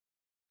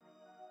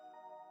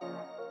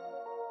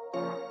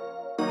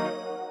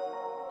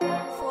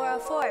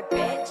before,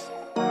 bitch.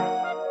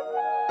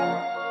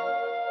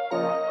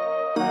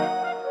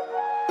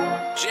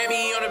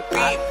 Jimmy on the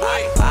beat,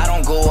 I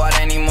don't go out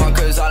anymore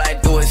cause all I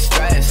do is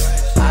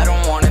stress. I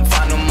don't wanna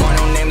talk no more,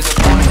 no names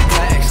up on the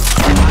text.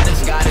 I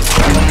just gotta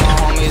scream with my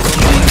homies who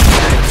mean the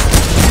flex.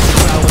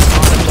 I was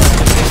on the bus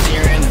but this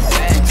year in the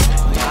Benz.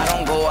 I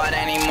don't go out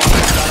anymore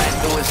cause all I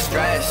do is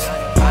stress.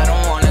 I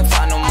don't wanna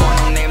talk no more,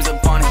 no names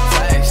up on the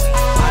text.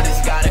 I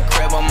just got a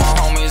crib with my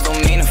homies who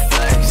mean the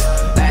flex.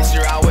 Last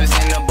year I was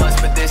in the bus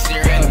but this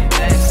year in the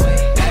Benz.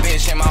 That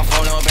bitch hit my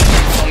phone up and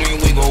she told me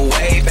we go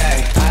way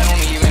back. I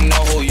don't even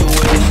know who you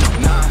is,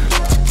 nah.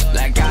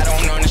 Like I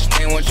don't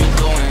understand what you're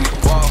doing,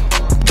 whoa.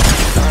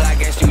 Girl, I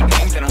guess you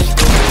think that I'm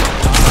stupid.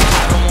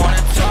 I don't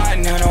wanna talk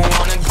and I don't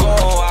wanna go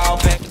out,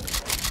 baby.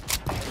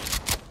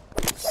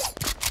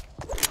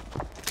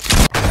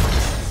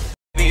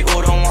 Baby,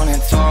 who don't wanna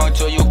talk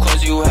to you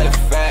cause you had a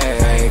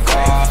fake,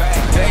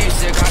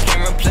 basic, I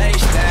can't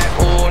replace that.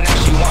 Ooh, now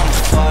she wanna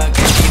fuck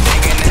and she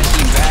thinking that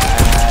she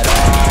bad,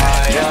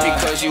 just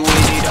because you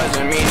easy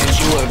doesn't mean that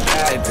you a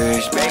bad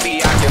bitch.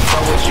 Baby, I can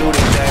fuck with you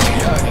today.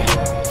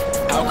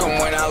 How come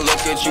when I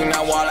look at you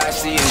now all I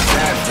see is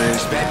bad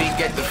fish? Baby,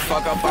 get the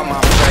fuck up on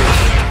my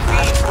face.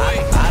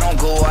 I don't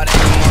go out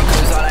anymore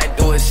cause all I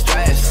do is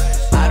stress.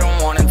 I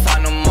don't wanna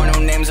talk no more, no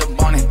names up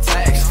on the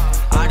text.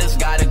 I just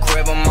got a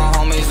crib with my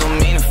homies who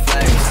mean the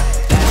flex.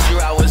 Last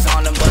year I was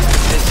on the bus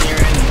but this year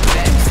in the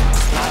Benz.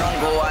 I don't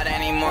go out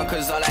anymore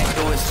cause all I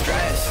do is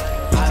stress.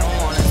 I don't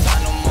wanna talk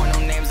no more, no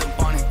names up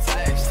on the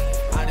text.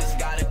 I just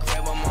got a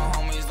crib with my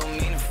homies who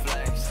mean the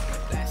flex.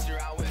 Last year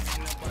I was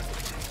in the bus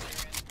but this year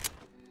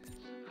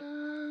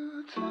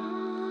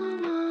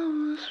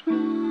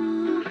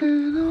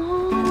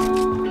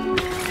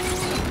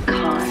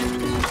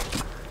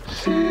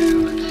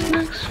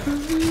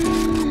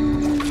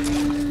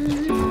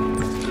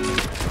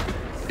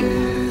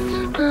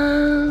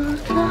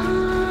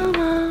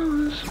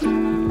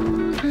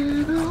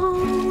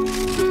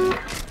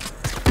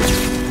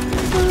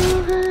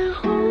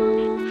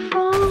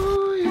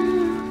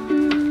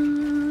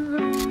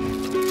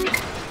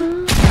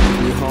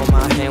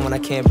when I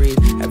can't breathe.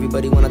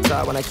 Everybody wanna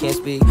talk when I can't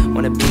speak.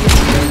 Wanna be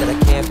everything that I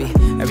can't be.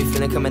 Every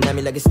feeling coming at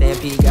me like a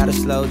stampede. Gotta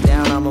slow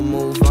down, I'ma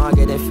move on,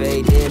 getting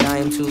faded. I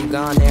am too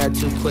gone, they are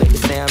too quick to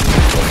say I'm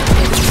confusing.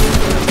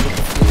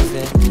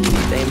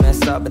 They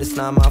mess up, but it's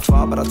not my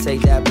fault. But I'll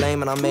take that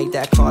blame and I'll make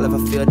that call if I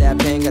feel that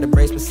pain. Gotta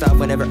brace myself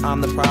whenever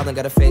I'm the problem.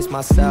 Gotta face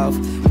myself,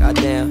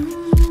 goddamn.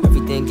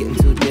 Everything getting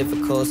too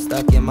difficult.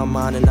 Stuck in my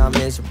mind and I'm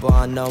miserable.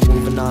 I know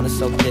moving on is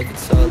so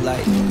difficult,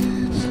 like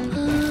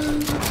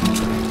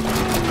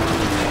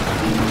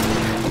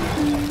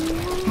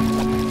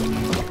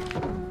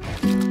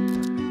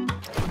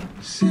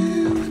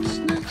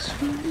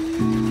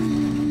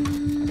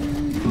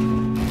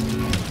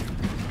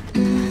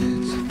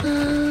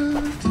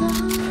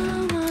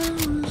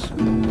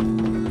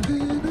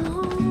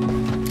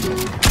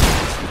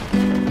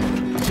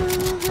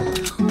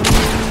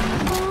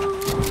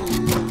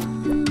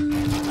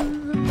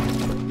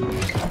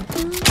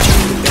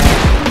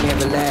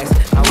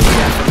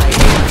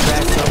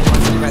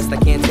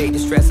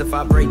if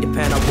I break the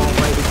pen, I won't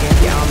break again.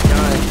 Yeah, I'm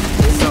done.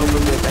 It's over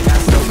with. I got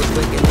sober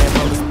quick and then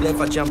roll a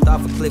spliff. I jumped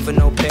off a cliff with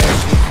no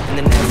parachute. In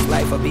the next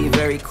life, I'll be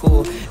very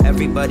cool.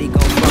 Everybody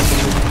gon' fuck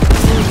with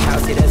me.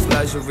 House, yeah, that's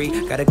luxury.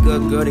 Got a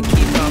good girl to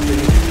keep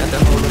company.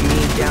 Nothing holding me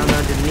down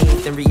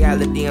underneath. In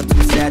reality, I'm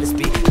too sad to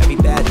speak. Every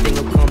bad thing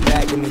will come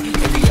back to me.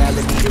 In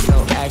reality, there's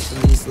no action.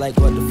 It's like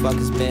what the fuck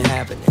has been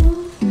happening.